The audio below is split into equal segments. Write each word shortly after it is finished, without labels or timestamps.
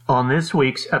On this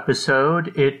week's episode,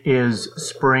 it is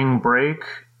spring break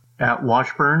at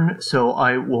Washburn, so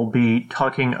I will be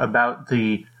talking about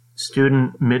the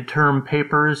student midterm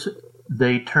papers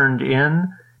they turned in,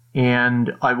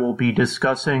 and I will be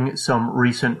discussing some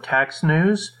recent tax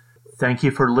news. Thank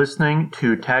you for listening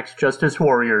to Tax Justice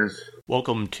Warriors.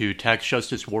 Welcome to Tax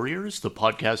Justice Warriors, the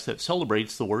podcast that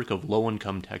celebrates the work of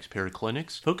low-income taxpayer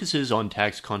clinics, focuses on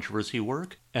tax controversy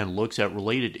work, and looks at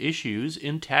related issues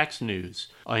in tax news.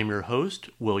 I am your host,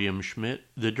 William Schmidt,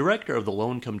 the director of the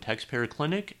Low-Income Taxpayer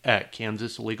Clinic at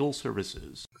Kansas Legal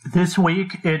Services. This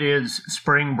week it is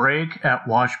spring break at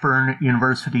Washburn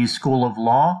University School of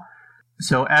Law.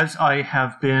 So as I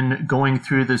have been going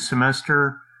through the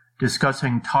semester,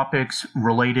 discussing topics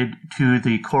related to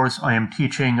the course I am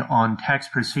teaching on tax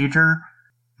procedure.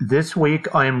 This week,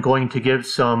 I am going to give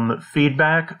some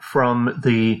feedback from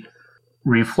the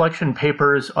reflection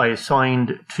papers I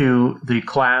assigned to the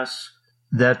class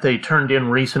that they turned in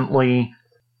recently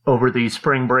over the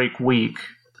spring break week.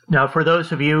 Now, for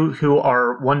those of you who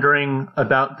are wondering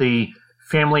about the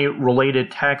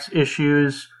family-related tax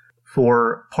issues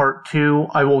for Part 2,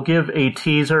 I will give a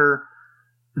teaser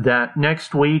that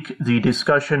next week the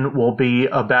discussion will be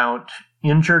about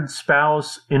injured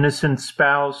spouse, innocent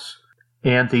spouse,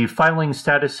 and the filing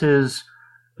statuses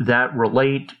that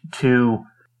relate to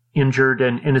injured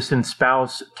and innocent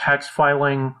spouse tax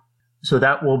filing. So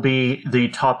that will be the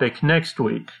topic next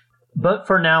week. But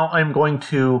for now, I'm going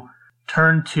to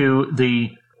turn to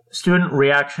the student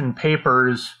reaction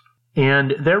papers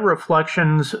and their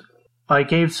reflections. I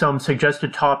gave some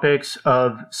suggested topics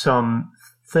of some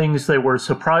things they were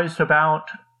surprised about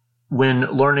when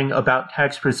learning about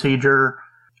tax procedure,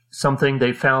 something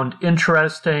they found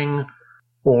interesting,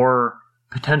 or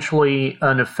potentially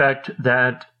an effect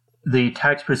that the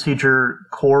tax procedure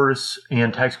course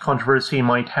and tax controversy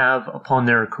might have upon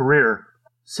their career.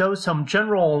 So some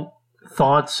general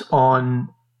thoughts on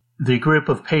the group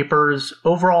of papers.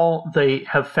 Overall, they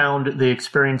have found the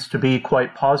experience to be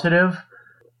quite positive,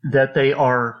 that they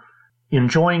are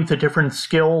enjoying the different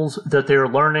skills that they're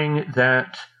learning,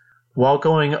 that while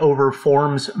going over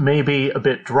forms may be a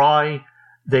bit dry,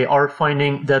 they are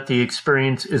finding that the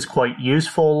experience is quite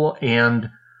useful, and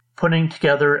putting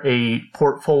together a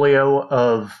portfolio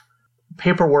of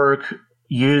paperwork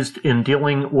used in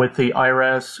dealing with the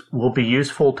IRS will be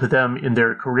useful to them in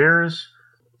their careers.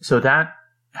 So that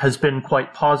has been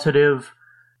quite positive.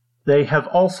 They have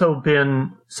also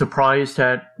been surprised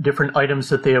at different items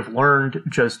that they have learned,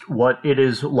 just what it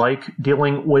is like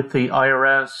dealing with the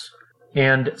IRS.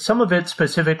 And some of it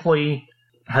specifically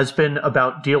has been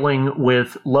about dealing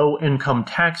with low-income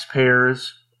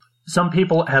taxpayers. Some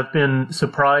people have been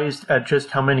surprised at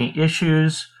just how many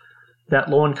issues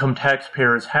that low-income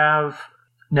taxpayers have.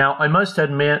 Now, I must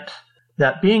admit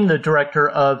that being the director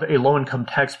of a low-income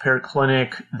taxpayer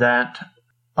clinic, that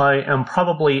I am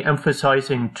probably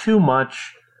emphasizing too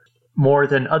much, more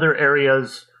than other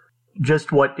areas,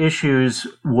 just what issues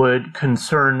would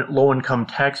concern low-income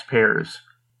taxpayers.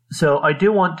 So I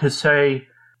do want to say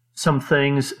some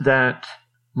things that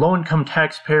low-income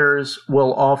taxpayers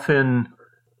will often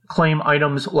claim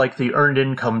items like the Earned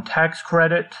Income Tax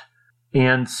Credit,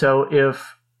 and so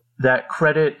if that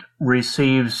credit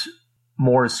receives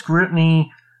more scrutiny,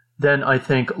 then I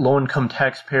think low-income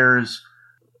taxpayers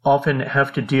often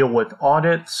have to deal with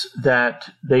audits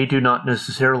that they do not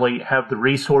necessarily have the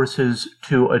resources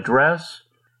to address.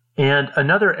 And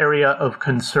another area of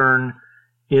concern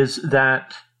is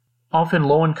that often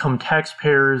low-income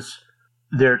taxpayers,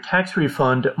 their tax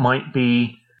refund might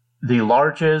be the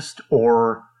largest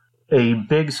or a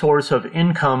big source of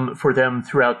income for them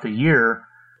throughout the year.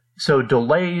 So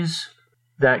delays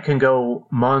that can go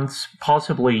months,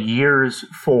 possibly years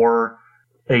for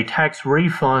a tax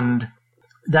refund,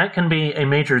 that can be a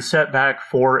major setback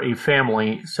for a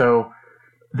family. So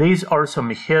these are some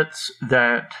hits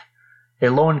that a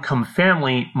low-income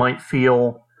family might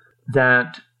feel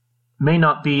that may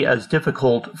not be as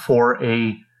difficult for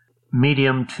a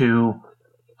medium to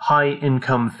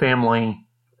high-income family.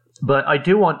 But I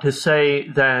do want to say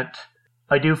that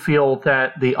I do feel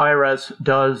that the IRS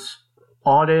does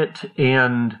audit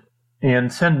and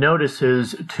send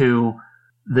notices to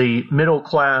the middle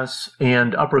class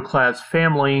and upper class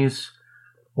families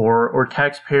or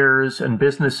taxpayers and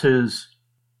businesses.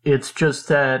 It's just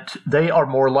that they are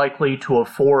more likely to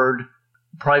afford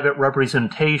private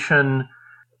representation.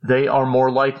 They are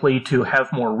more likely to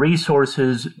have more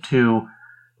resources to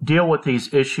deal with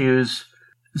these issues.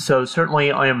 So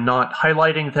certainly I am not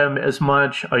highlighting them as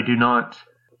much. I do not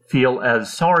feel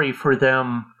as sorry for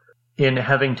them in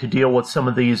having to deal with some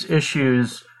of these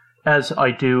issues as I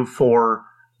do for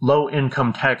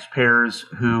low-income taxpayers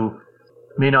who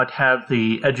may not have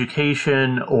the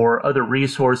education or other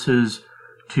resources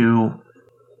to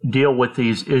deal with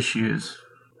these issues.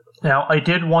 Now, I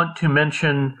did want to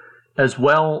mention as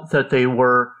well that they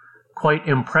were quite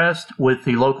impressed with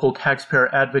the local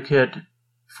taxpayer advocate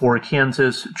for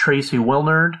Kansas, Tracy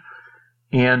Wilnard,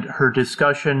 and her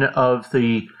discussion of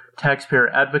the Taxpayer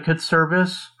Advocate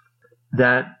Service,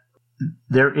 that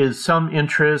there is some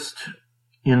interest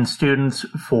in students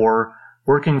for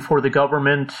working for the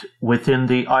government within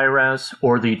the IRS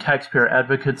or the Taxpayer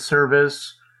Advocate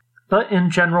Service. But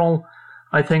in general,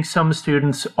 I think some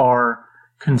students are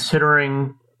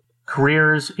considering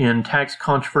careers in tax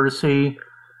controversy,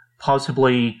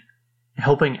 possibly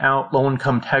helping out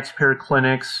low-income taxpayer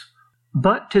clinics.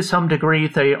 But to some degree,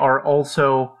 they are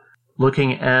also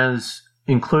looking as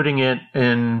including it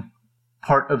in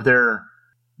part of their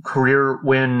career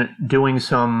when doing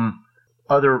some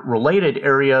other related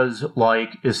areas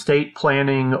like estate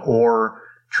planning or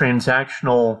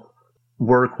transactional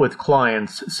work with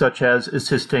clients, such as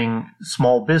assisting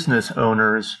small business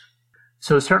owners.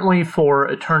 So certainly for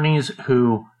attorneys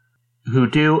who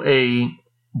do a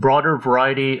broader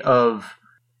variety of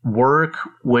work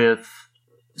with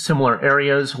similar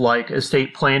areas like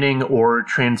estate planning or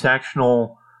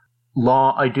transactional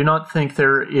law, I do not think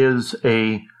there is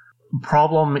a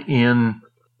problem in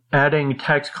adding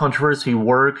tax controversy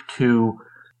work to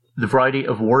the variety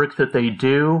of work that they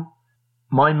do.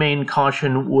 My main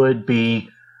caution would be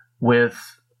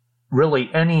with really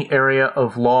any area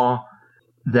of law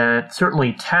that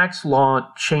certainly tax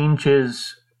law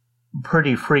changes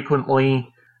pretty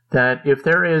frequently, that if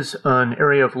there is an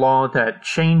area of law that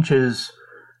changes,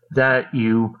 that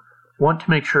you want to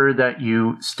make sure that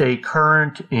you stay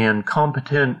current and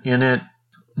competent in it,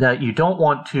 that you don't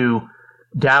want to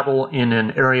dabble in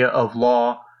an area of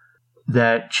law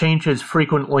that changes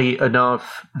frequently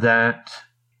enough that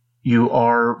you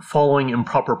are following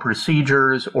improper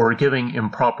procedures or giving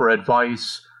improper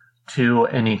advice to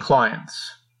any clients.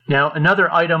 Now,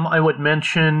 another item I would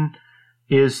mention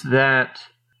is that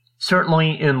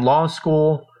certainly in law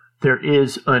school, there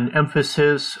is an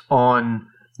emphasis on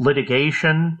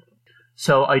litigation.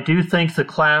 So I do think the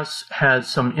class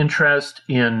has some interest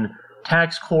in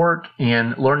tax court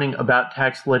and learning about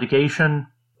tax litigation.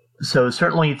 So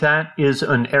certainly that is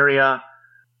an area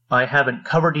I haven't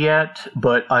covered yet,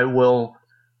 but I will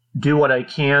do what I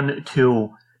can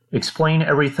to explain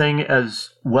everything as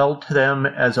well to them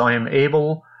as I am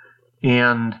able,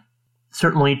 and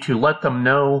certainly to let them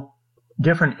know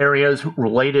different areas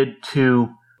related to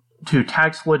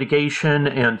tax litigation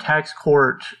and tax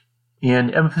court,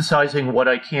 and emphasizing what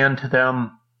I can to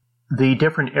them, the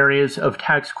different areas of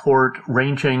tax court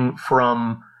ranging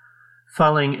from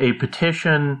filing a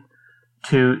petition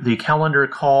to the calendar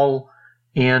call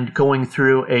and going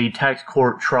through a tax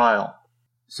court trial.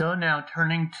 So now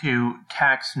turning to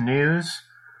tax news,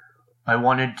 I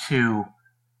wanted to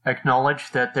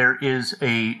acknowledge that there is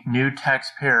a new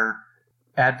taxpayer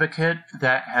advocate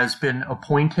that has been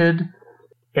appointed.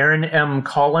 Erin M.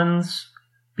 Collins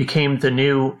became the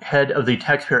new head of the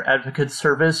Taxpayer Advocate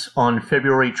Service on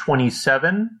February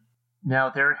 27. Now,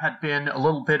 there had been a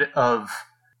little bit of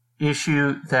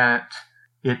issue that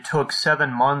it took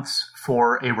 7 months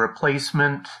for a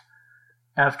replacement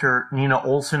after Nina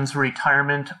Olson's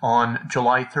retirement on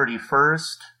July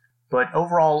 31st. But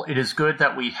overall, it is good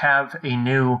that we have a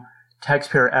new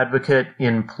taxpayer advocate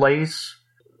in place.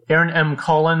 Erin M.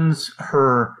 Collins,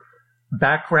 her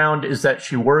background is that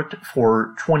she worked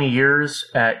for 20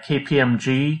 years at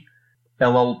KPMG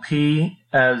LLP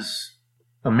as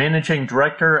a managing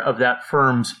director of that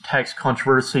firm's tax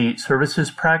controversy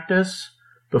services practice.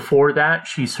 Before that,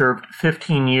 she served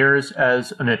 15 years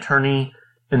as an attorney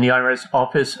in the IRS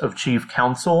Office of Chief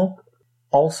Counsel.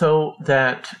 Also,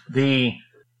 that the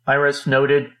IRS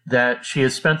noted that she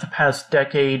has spent the past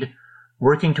decade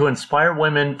working to inspire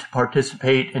women to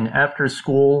participate in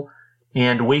after-school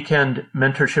and weekend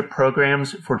mentorship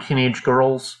programs for teenage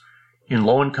girls in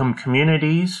low-income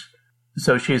communities.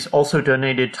 So she has also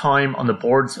donated time on the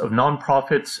boards of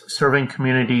nonprofits serving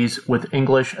communities with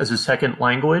English as a second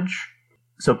language.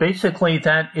 So basically,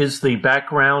 that is the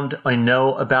background I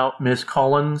know about Ms.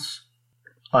 Collins.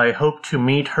 I hope to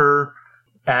meet her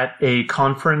at a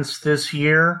conference this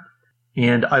year,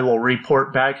 and I will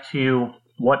report back to you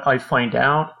what I find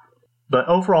out. But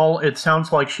overall, it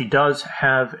sounds like she does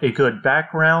have a good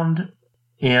background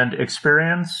and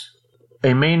experience.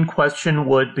 A main question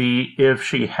would be if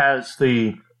she has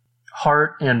the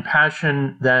heart and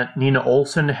passion that Nina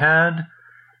Olson had,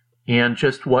 and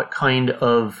just what kind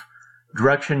of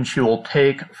direction she will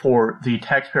take for the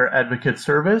Taxpayer Advocate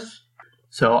Service.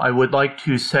 So I would like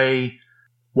to say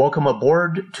welcome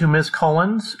aboard to Ms.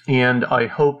 Collins, and I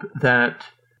hope that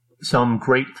some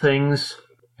great things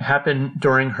happen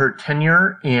during her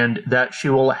tenure and that she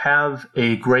will have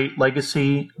a great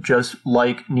legacy just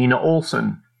like Nina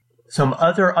Olson. Some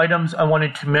other items I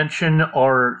wanted to mention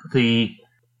are the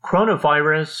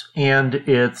coronavirus and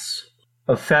its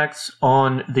effects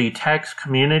on the tax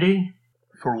community.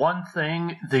 For one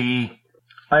thing, the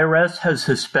IRS has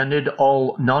suspended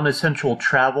all non-essential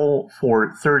travel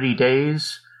for 30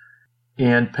 days,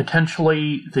 and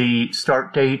potentially the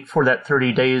start date for that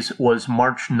 30 days was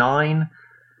March 9,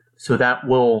 so that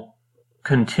will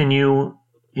continue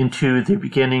into the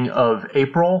beginning of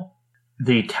April.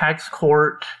 The tax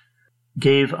court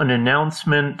gave an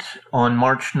announcement on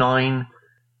March 9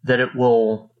 that it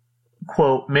will,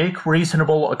 quote, make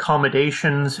reasonable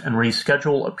accommodations and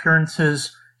reschedule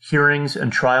appearances, hearings,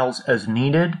 and trials as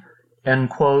needed,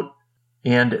 end quote.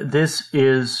 And this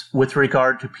is with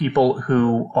regard to people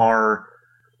who are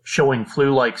showing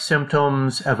flu-like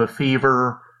symptoms, have a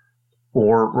fever,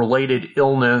 or related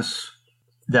illness,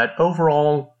 that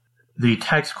overall the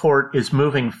tax court is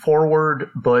moving forward,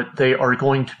 but they are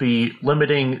going to be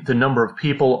limiting the number of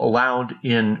people allowed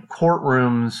in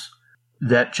courtrooms,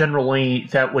 that generally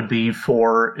that would be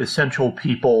for essential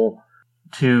people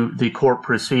to the court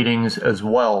proceedings as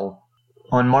well.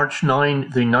 On March 9,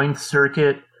 the Ninth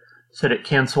Circuit said it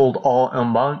canceled all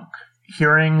en banc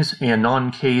hearings and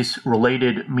non-case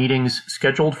related meetings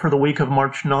scheduled for the week of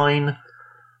March 9.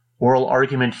 Oral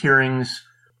argument hearings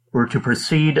were to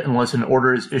proceed unless an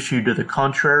order is issued to the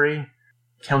contrary.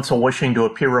 Counsel wishing to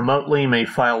appear remotely may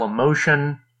file a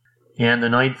motion, and the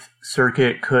Ninth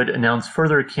Circuit could announce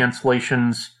further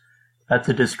cancellations at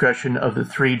the discretion of the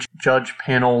 3 judge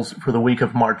panels for the week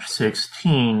of March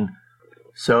 16.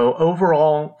 So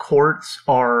overall, courts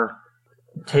are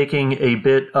taking a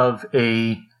bit of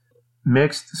a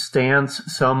mixed stance.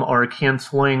 Some are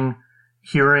canceling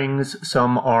hearings,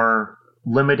 some are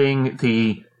limiting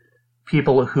the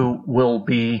people who will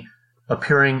be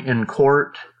appearing in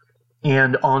court.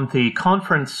 And on the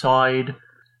conference side,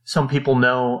 some people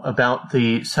know about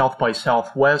the South by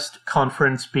Southwest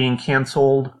conference being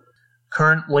canceled.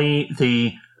 Currently,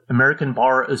 the American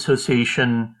Bar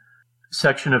Association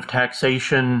section of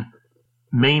taxation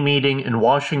May meeting in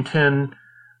Washington,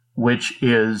 which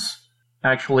is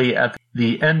actually at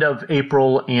the end of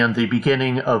April and the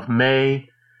beginning of May,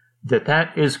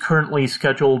 that is currently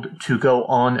scheduled to go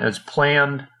on as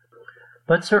planned.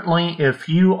 But certainly if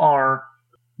you are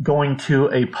going to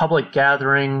a public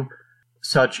gathering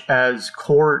such as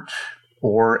court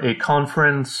or a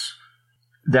conference,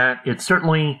 that it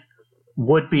certainly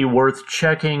would be worth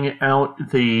checking out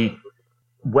the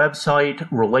website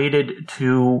related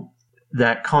to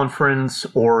that conference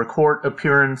or court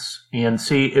appearance and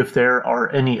see if there are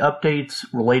any updates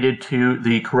related to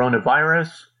the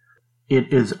coronavirus.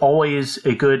 It is always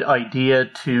a good idea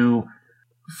to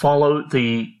follow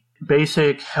the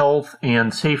basic health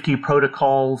and safety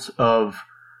protocols of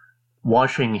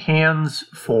washing hands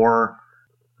for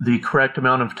the correct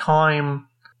amount of time,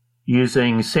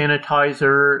 using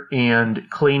sanitizer, and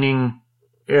cleaning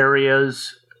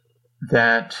areas,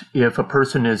 that if a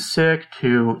person is sick,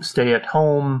 to stay at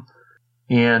home,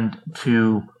 and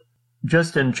to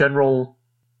just in general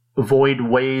avoid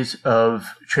ways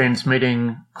of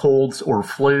transmitting colds or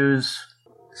flus.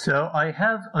 So I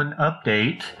have an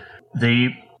update. The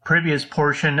previous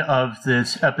portion of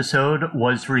this episode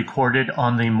was recorded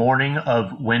on the morning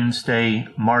of Wednesday,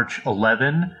 March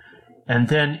 11, and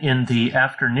then in the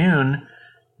afternoon,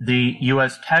 the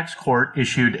U.S. Tax Court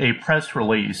issued a press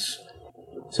release.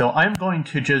 So I'm going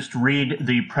to just read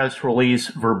the press release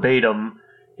verbatim.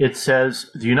 It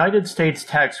says, "The United States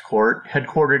Tax Court,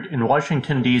 headquartered in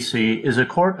Washington, D.C., is a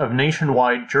court of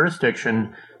nationwide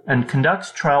jurisdiction and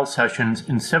conducts trial sessions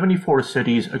in 74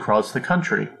 cities across the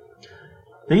country.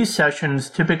 These sessions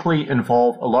typically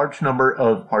involve a large number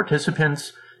of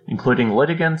participants, including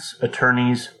litigants,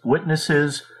 attorneys,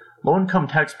 witnesses, low-income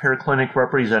taxpayer clinic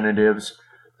representatives,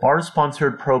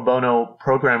 bar-sponsored pro bono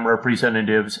program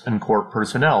representatives, and court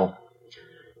personnel.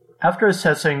 After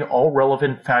assessing all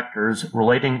relevant factors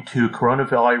relating to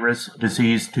coronavirus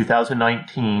disease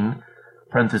 2019,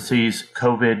 parentheses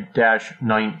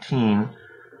COVID-19,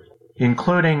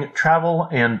 including travel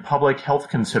and public health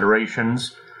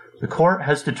considerations, the court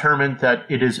has determined that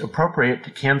it is appropriate to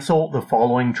cancel the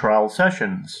following trial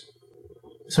sessions.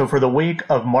 So for the week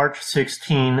of March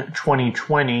 16,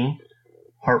 2020,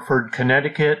 Hartford,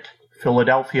 Connecticut,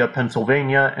 Philadelphia,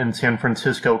 Pennsylvania, and San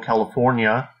Francisco,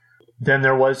 California. Then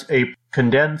there was a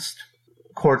condensed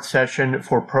court session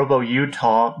for Provo,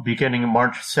 Utah, beginning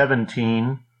March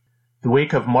 17, The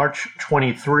week of March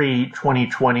 23,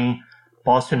 2020,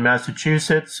 Boston,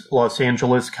 Massachusetts, Los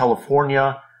Angeles,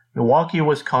 California, Milwaukee,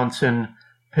 Wisconsin,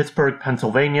 Pittsburgh,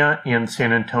 Pennsylvania, and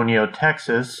San Antonio,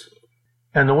 Texas.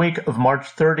 And the week of March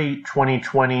 30,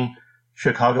 2020,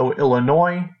 Chicago,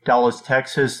 Illinois, Dallas,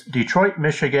 Texas, Detroit,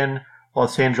 Michigan,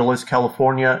 Los Angeles,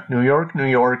 California, New York,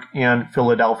 and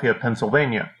Philadelphia,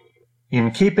 Pennsylvania.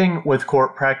 In keeping with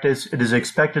court practice, it is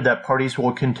expected that parties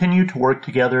will continue to work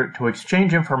together to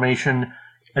exchange information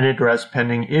and address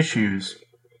pending issues.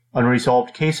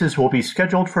 Unresolved cases will be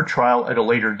scheduled for trial at a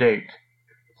later date.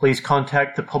 Please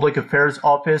contact the Public Affairs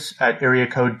Office at area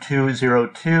code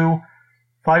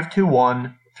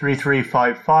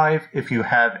 202-521-3355 if you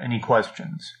have any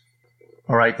questions.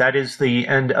 All right, that is the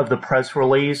end of the press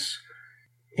release.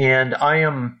 And I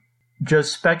am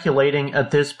just speculating at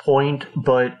this point,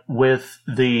 but with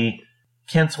the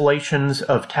cancellations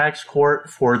of tax court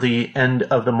for the end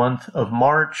of the month of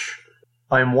March,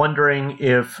 I'm wondering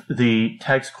if the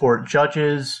tax court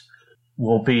judges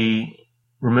will be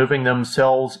removing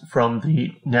themselves from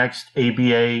the next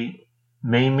ABA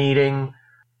May meeting,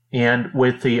 and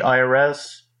with the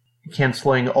IRS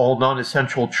canceling all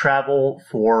non-essential travel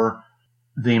for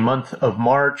the month of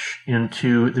March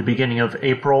into the beginning of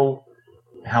April,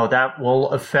 how that will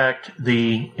affect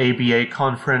the ABA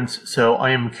conference. So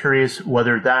I am curious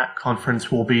whether that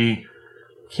conference will be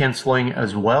canceling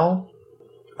as well.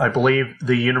 I believe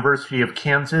the University of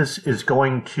Kansas is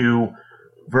going to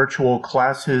virtual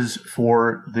classes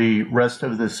for the rest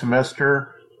of the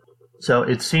semester. So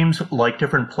it seems like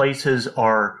different places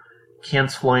are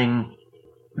canceling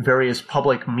various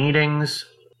public meetings.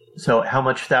 So how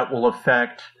much that will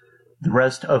affect the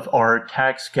rest of our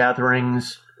tax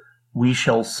gatherings, we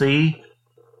shall see.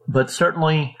 But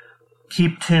certainly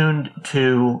keep tuned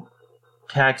to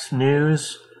tax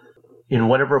news in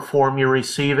whatever form you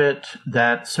receive it.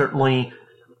 That certainly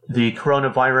the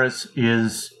coronavirus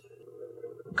is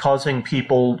causing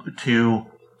people to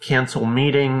cancel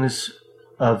meetings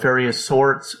of various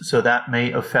sorts, so that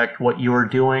may affect what you are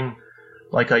doing.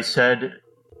 Like I said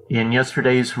in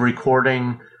yesterday's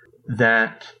recording,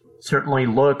 that certainly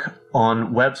look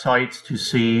on websites to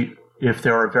see if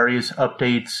there are various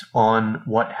updates on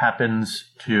what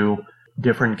happens to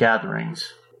different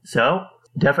gatherings. So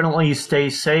definitely stay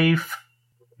safe.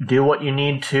 Do what you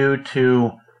need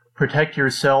to protect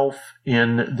yourself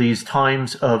in these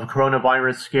times of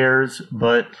coronavirus scares,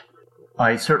 but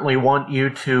I certainly want you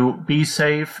to be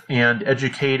safe and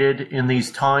educated in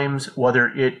these times, whether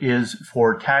it is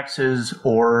for taxes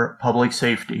or public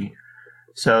safety.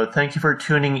 So thank you for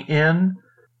tuning in.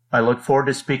 I look forward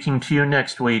to speaking to you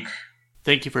next week.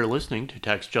 Thank you for listening to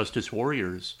Tax Justice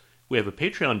Warriors. We have a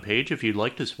Patreon page if you'd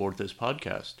like to support this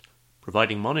podcast.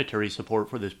 Providing monetary support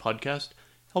for this podcast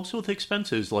helps with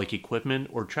expenses like equipment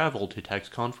or travel to tax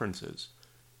conferences.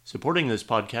 Supporting this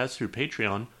podcast through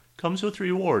Patreon comes with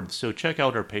rewards, so check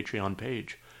out our Patreon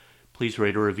page. Please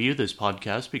rate or review this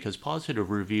podcast because positive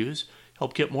reviews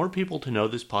help get more people to know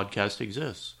this podcast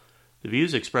exists. The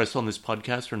views expressed on this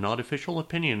podcast are not official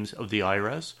opinions of the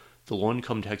IRS, the Low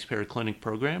Income Taxpayer Clinic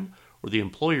program, or the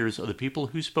employers of the people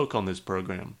who spoke on this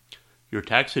program. Your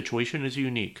tax situation is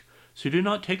unique, so do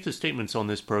not take the statements on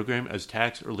this program as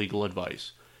tax or legal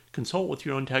advice. Consult with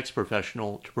your own tax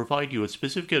professional to provide you with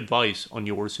specific advice on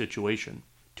your situation.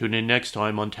 Tune in next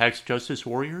time on Tax Justice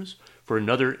Warriors for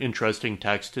another interesting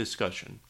tax discussion.